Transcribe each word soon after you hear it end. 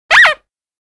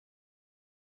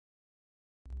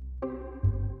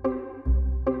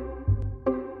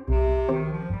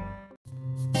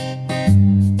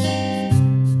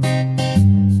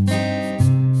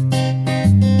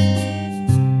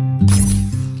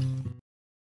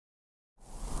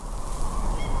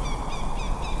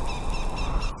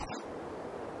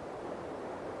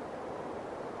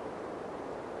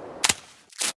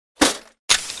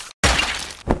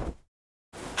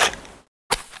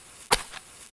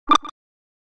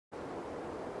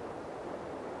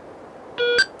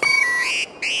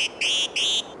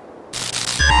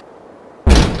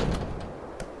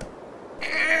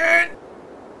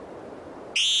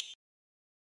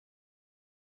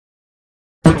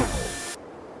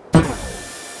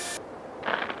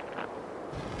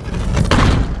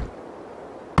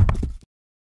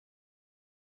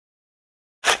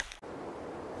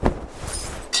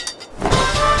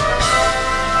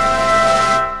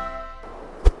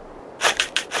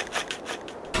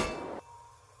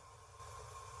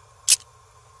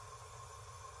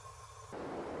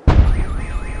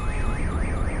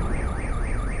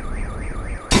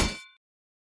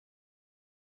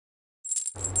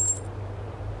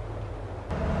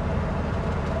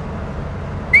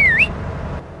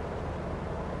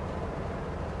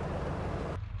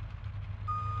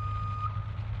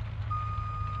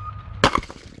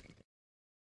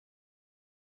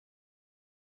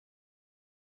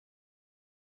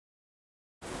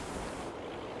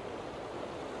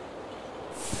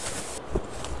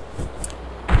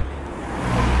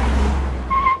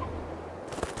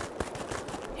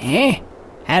Eh?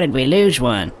 How did we lose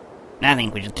one? I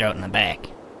think we should throw it in the back,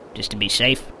 just to be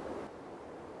safe.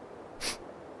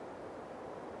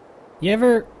 You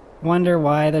ever wonder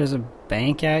why there's a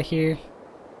bank out here?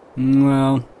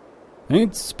 Well, I think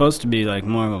it's supposed to be like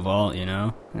more of a vault, you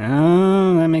know?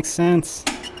 Oh, that makes sense.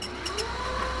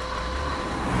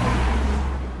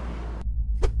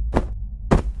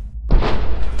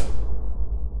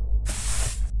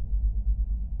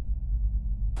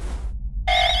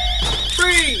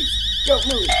 Freeze! Don't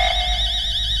move!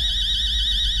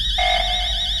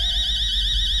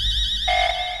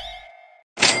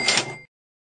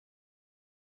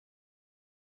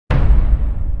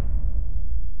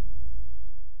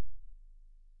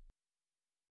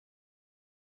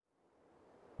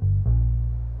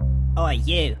 Oi,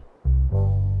 you.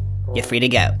 You're free to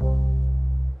go.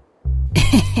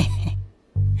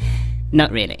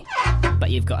 Not really, but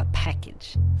you've got a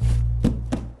package.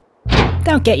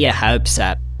 Don't get your hopes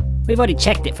up. We've already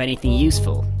checked it for anything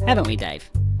useful, haven't we, Dave?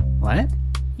 What?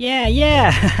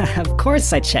 Yeah, of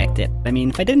course I checked it. I mean,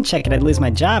 if I didn't check it, I'd lose my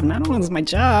job, and I don't want to lose my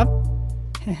job.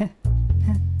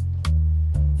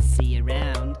 See you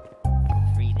around.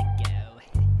 Free to go.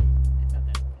 I thought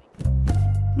that was pretty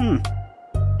cool.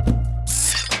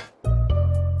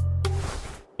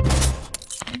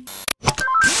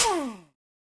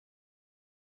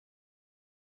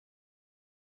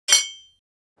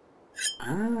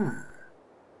 Ah.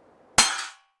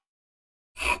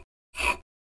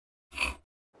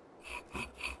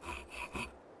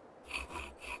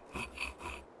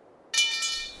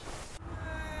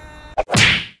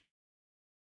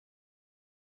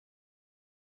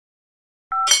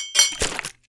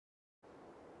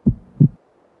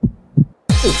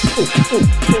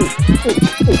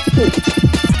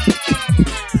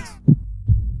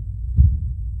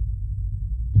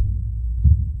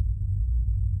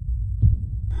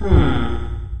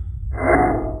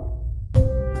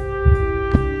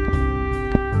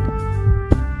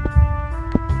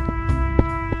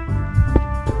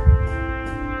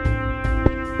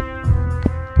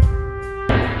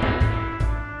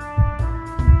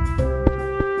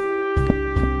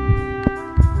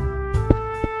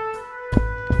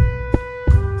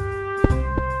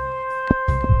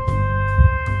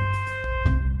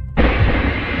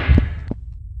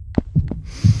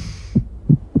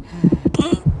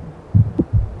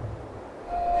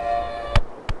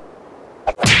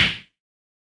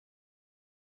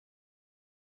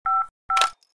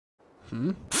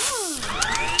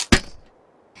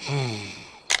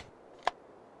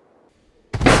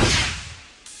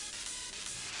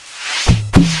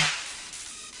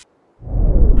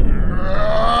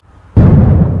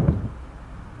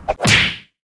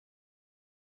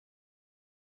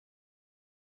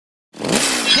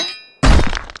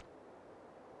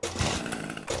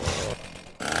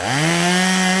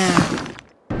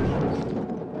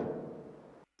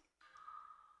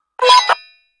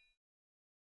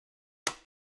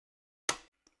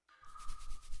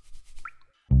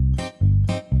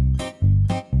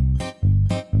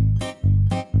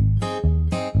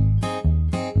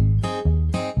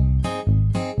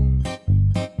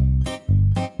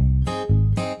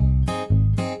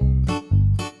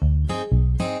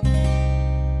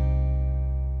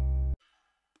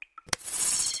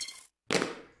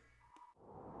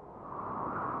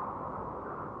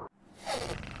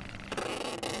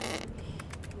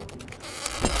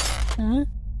 Huh?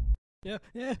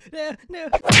 No.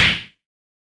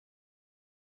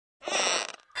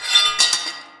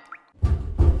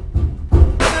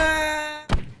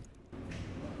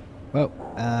 Whoa,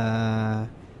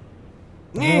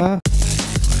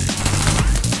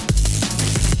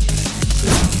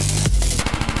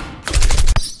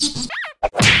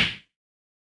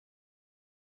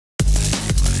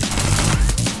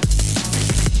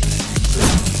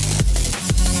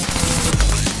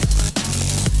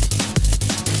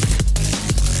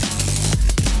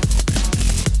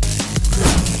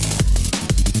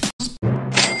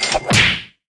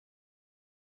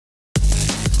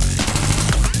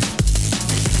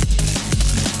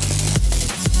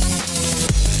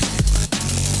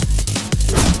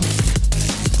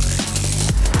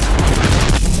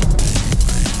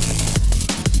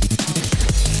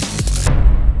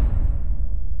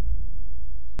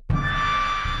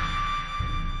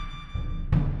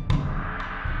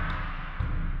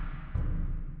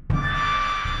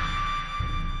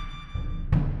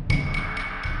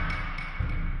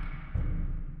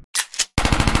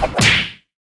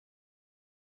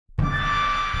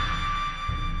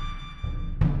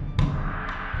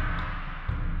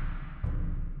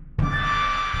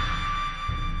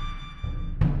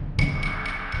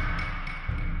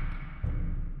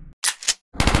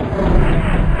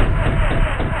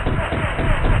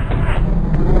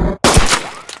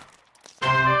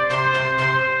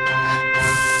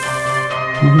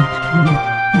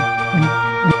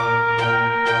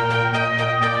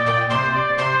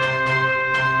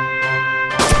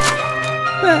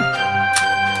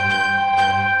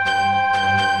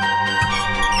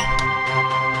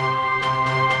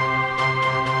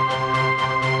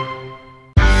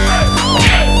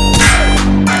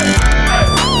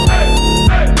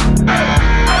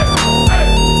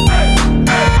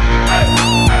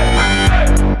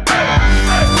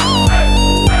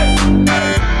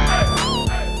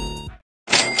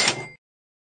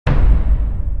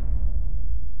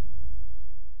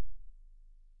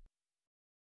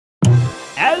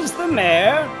 As the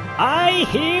mayor, I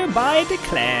hereby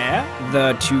declare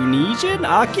the Tunisian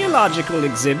archaeological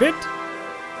exhibit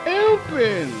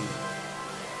open.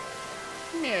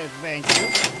 Yes, thank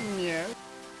you. Yes.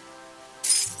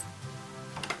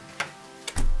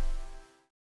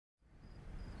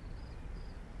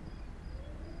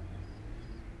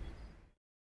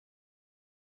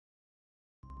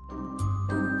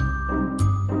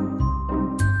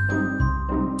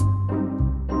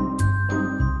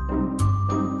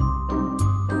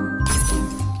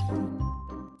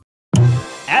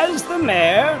 As the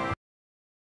mayor,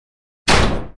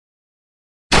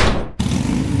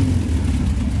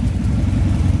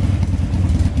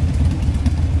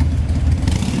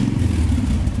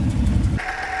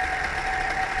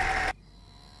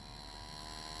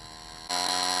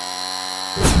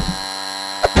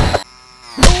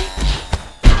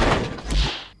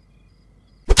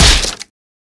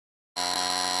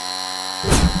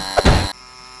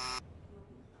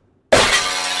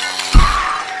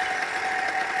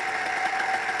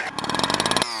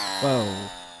 Whoa.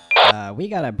 We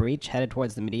got a breach headed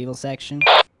towards the medieval section.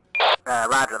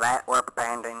 Roger that. We're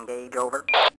preparing to engage, over.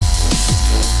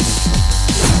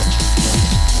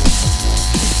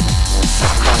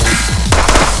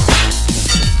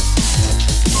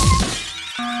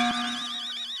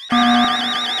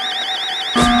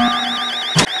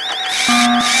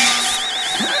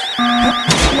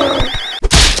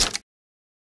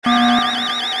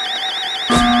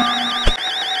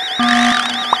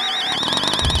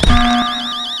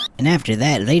 And after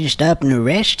that, they just up and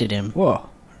arrested him. whoa,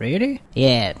 really?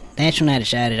 Yeah, that's when I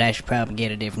decided I should probably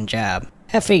get a different job.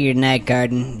 I figured night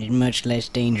guarding is much less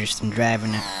dangerous than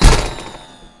driving a...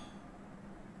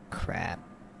 Crap.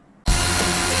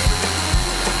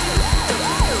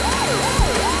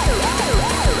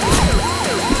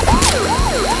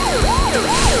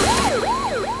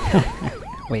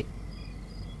 Wait.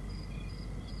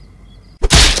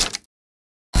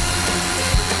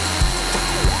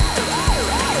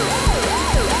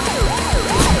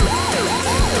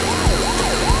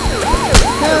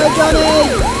 No,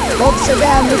 Johnny! Officer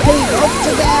down, repeat,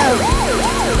 officer down!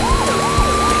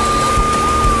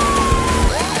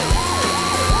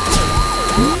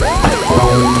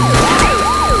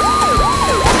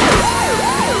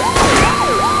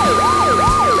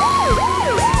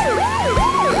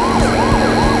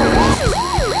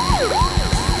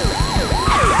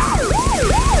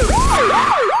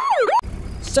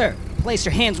 Sir, place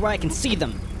your hands where I can see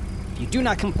them. If you do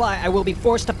not comply, I will be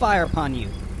forced to fire upon you.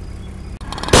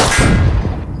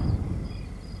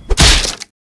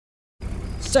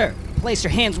 Sir, place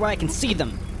your hands where I can see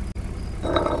them.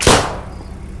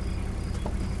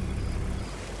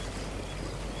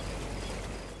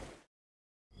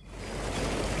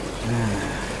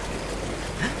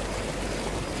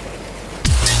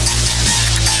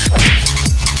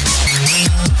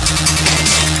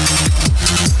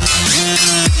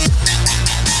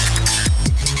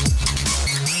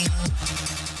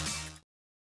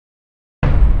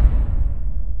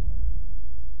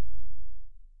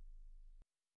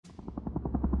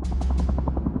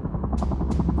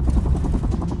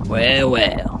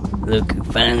 Well, look who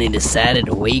finally decided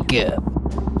to wake up.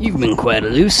 You've been quite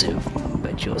elusive,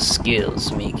 but your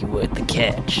skills make you worth the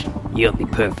catch. You'll be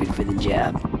perfect for the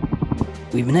job.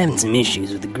 We've been having some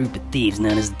issues with a group of thieves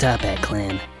known as the Top Hat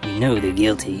Clan. We know they're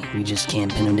guilty, we just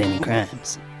can't pin them to any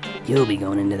crimes. You'll be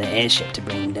going into the Airship to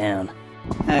bring them down.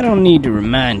 I don't need to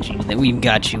remind you that we've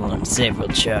got you on several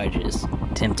charges.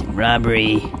 Attempted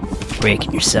robbery,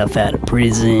 breaking yourself out of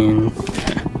prison,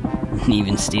 and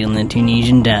even stealing a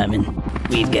Tunisian diamond.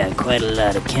 We've got quite a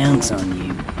lot of counts on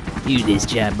you. Do this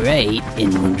job right,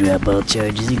 and we'll drop all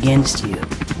charges against you.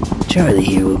 Charlie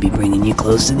here will be bringing you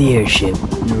close to the airship.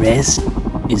 The rest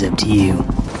is up to you.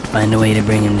 Find a way to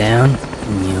bring him down,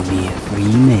 and you'll be a free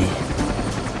man.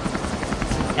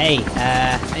 Hey,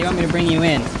 how do you want me to bring you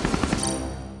in?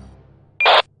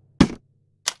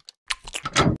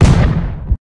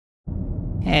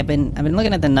 Hey, I've been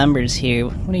looking at the numbers here.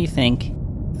 What do you think?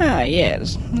 Ah,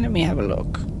 yes. Let me have a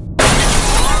look.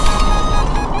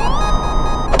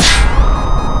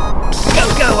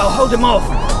 go, I'll hold him off.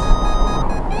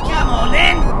 Come on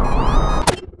then.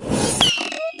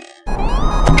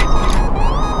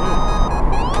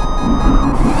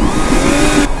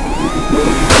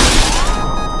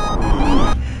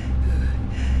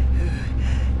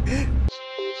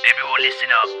 Everyone listen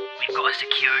up. We've got a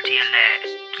security alert.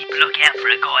 Keep a lookout for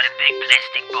a guy in a big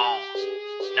plastic ball.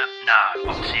 No,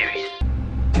 I'm serious.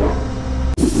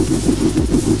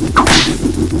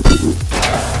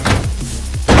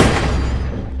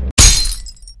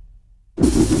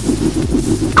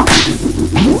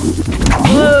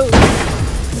 Whoa!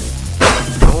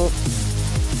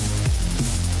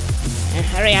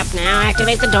 Hurry up now,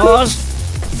 activate the doors.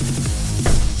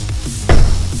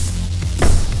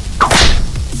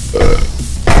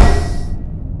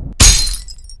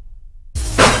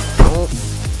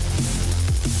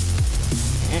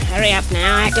 Hurry up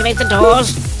now, activate the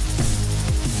doors.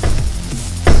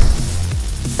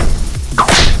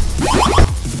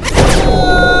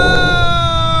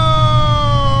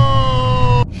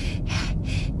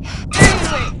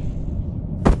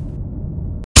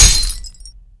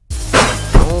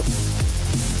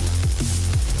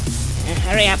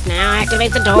 Hurry up now,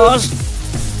 activate the doors.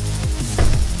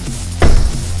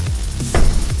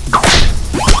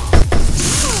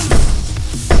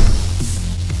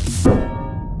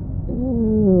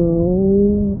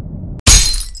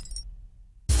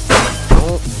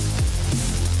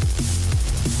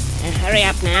 Hurry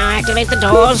up now, activate the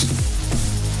doors.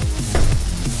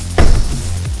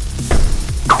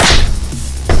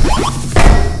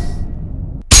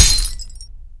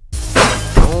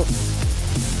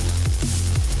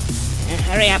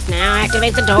 Hurry up now,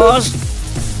 activate the doors.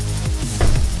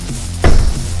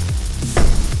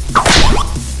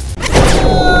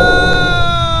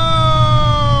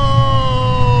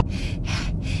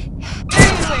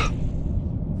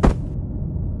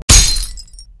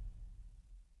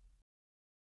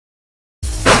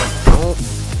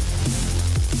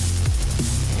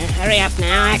 Hurry up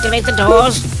now, activate the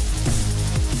doors.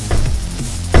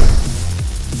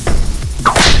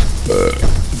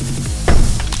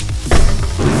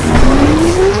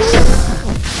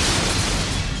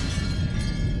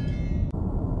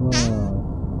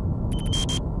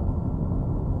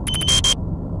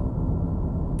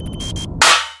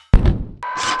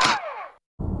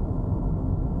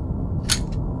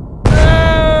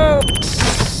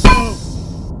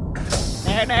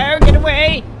 No, get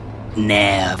away!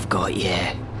 Now I've got you.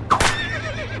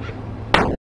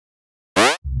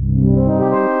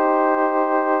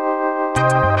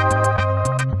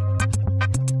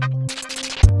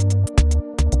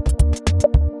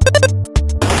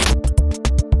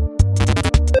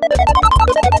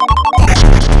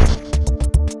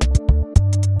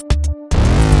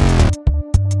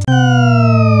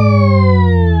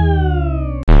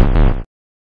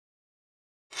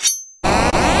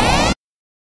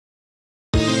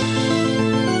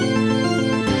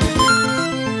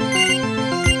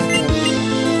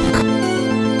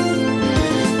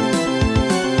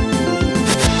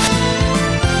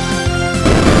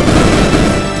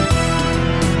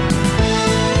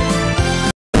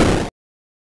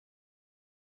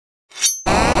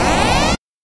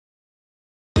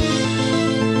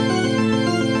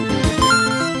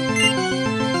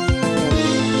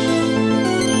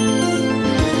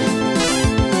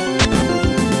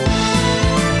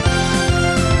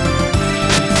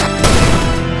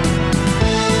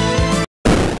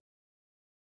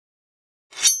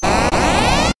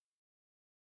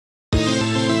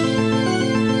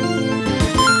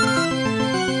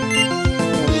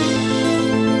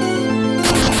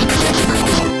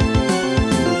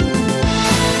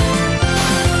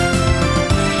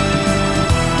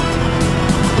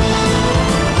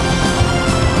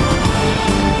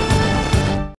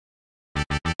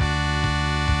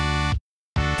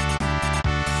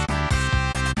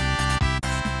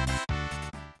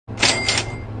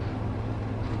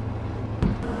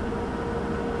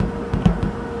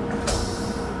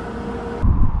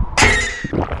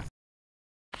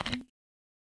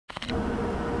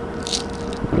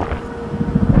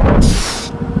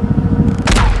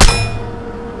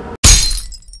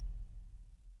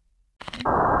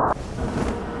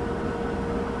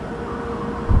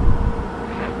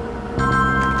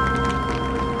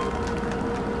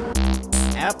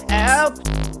 Help, help!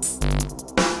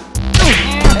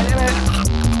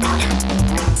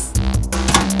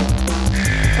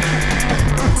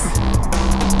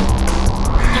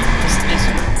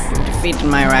 You defeated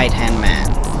my right-hand man.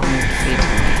 You defeated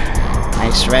me. I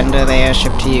surrender the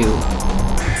airship to you.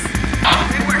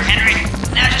 Good work, Henry.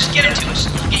 Now just give it to us.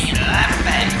 We'll get you to that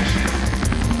bag.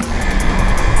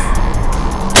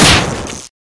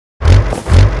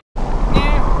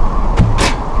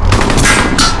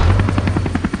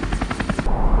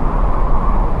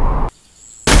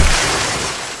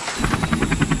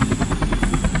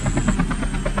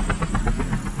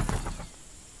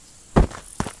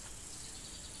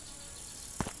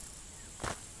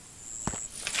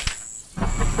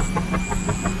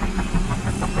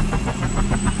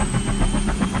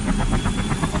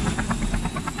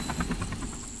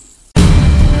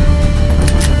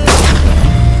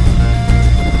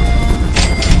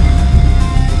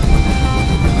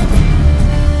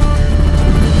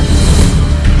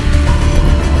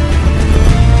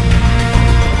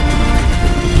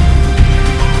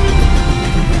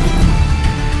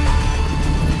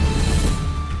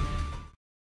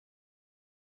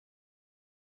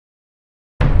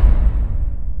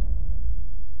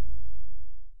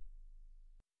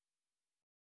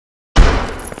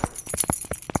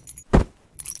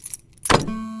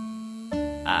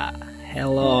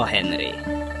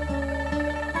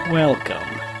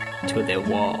 to the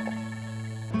wall.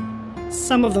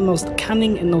 Some of the most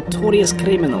cunning and notorious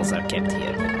criminals are kept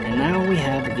here, and now we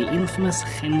have the infamous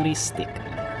Henry Stickmin.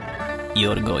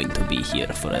 You're going to be here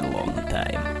for a long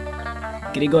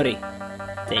time. Grigori,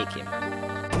 take him.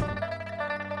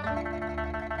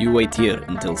 You wait here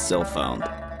until cell found.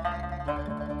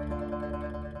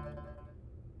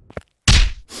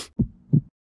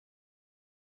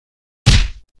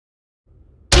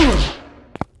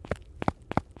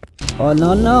 Oh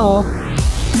no no!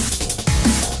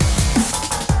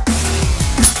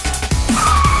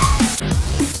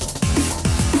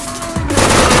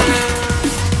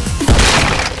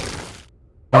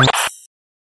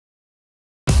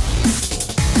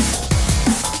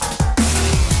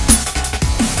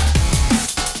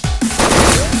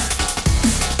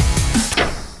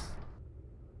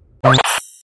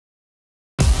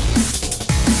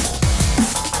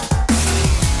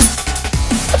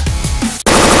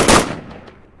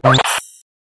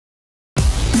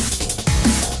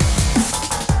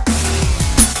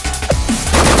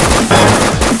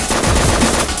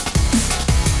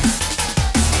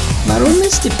 Warum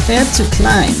ist die Pferd zu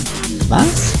klein?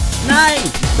 Was? Nein!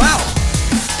 Wow!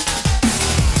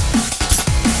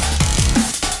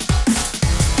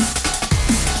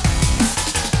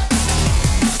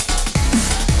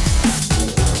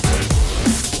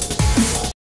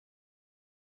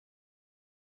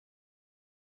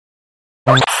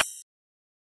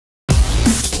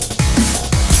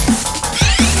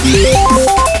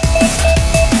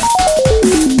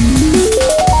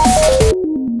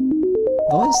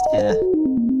 Wo ist er?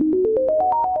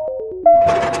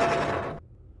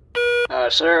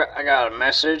 Sir, I got a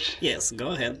message. Yes, go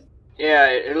ahead. Yeah,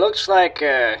 it looks like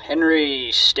Henry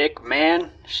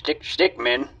Stickmin.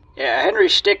 Yeah, Henry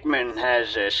Stickmin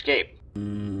has escaped.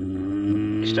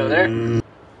 You still there?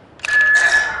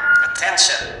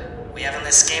 Attention! We have an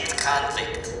escaped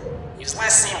convict. He was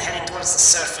last seen heading towards the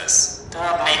surface. Do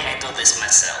not make me do this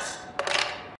myself.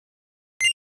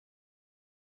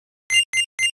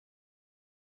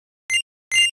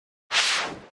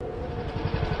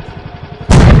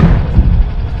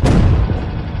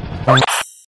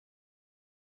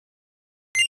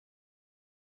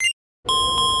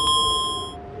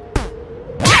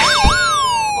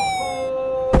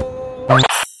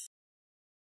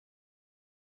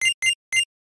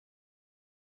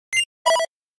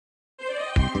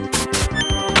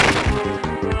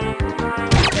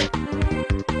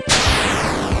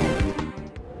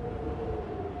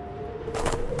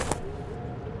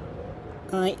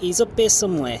 He's up there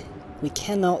somewhere. We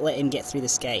cannot let him get through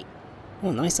this gate.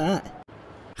 Oh, nice art.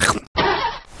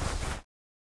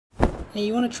 Hey,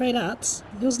 you want to trade arts?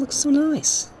 Yours looks so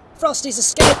nice. Frosty's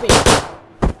escaping!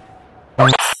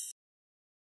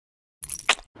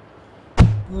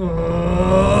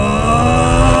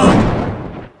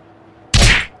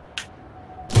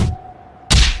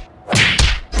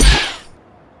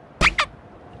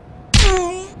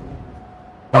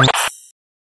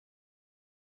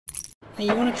 Hey,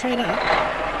 you want to trade up?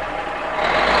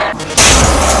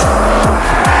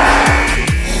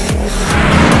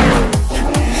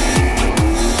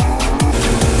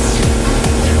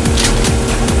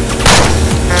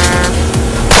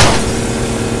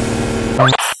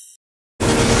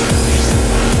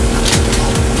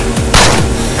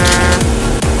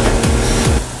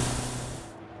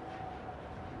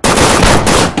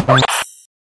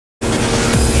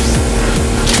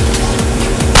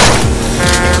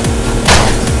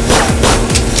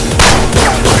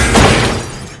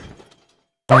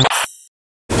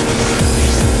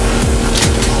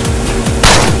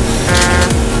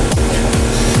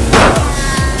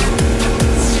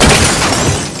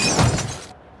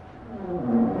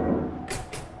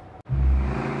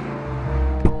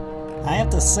 I have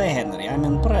to say, Henry, I'm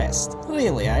impressed.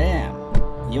 Really, I am.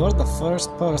 You're the first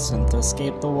person to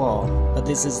escape the wall, but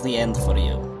this is the end for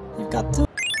you. You've got two...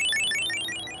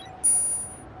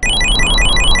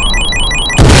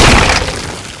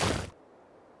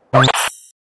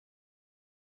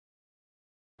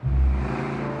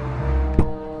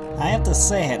 I have to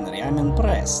say, Henry, I'm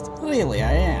impressed. Really,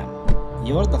 I am.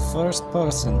 You're the first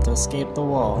person to escape the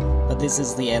wall, but this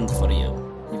is the end for you.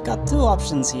 You've got two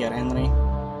options here, Henry.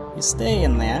 You stay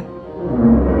in there,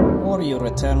 or you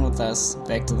return with us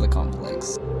back to the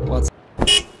complex. What's...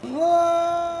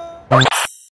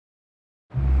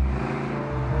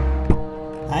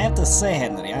 I have to say,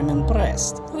 Henry, I'm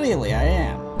impressed. Really, I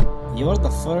am. You're the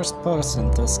first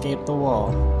person to escape the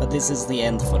wall, but this is the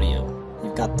end for you.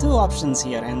 You've got two options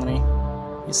here, Henry.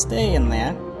 You stay in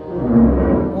there,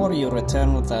 or you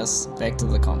return with us back to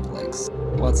the complex.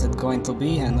 What's it going to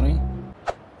be, Henry?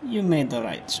 You made the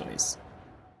right choice.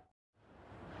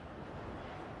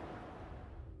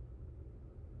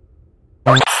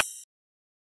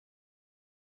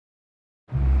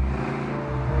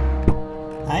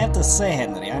 to say,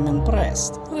 Henry, I'm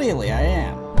impressed. Really, I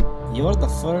am. You're the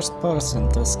first person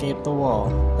to escape the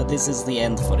wall, but this is the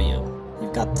end for you.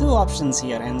 You've got two options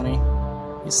here, Henry.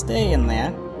 You stay in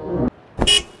there.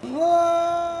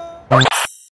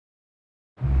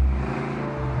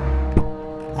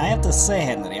 I have to say,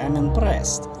 Henry, I'm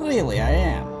impressed. Really, I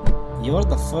am. You're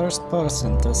the first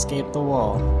person to escape the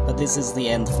wall, but this is the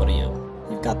end for you.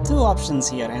 You've got two options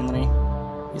here, Henry.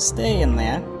 You stay in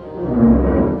there,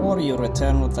 or you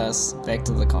return with us back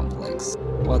to the complex.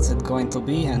 What's it going to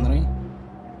be, Henry?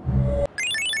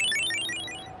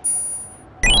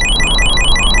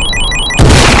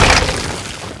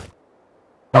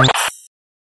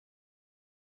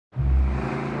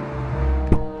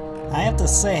 I have to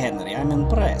say, Henry, I'm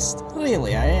impressed.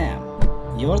 Really, I am.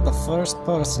 You're the first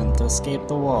person to escape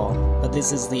the wall, but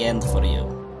this is the end for you.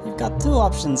 You've got two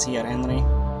options here, Henry.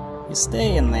 You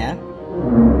stay in there,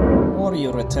 or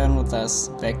you return with us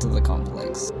back to the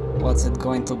complex. What's it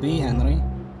going to be, Henry?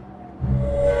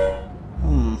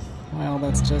 Well,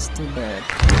 that's just too bad.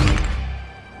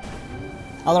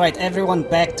 Alright, everyone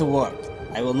back to work.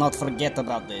 I will not forget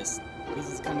about this.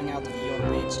 This is coming out of your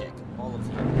paycheck, all of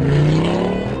you.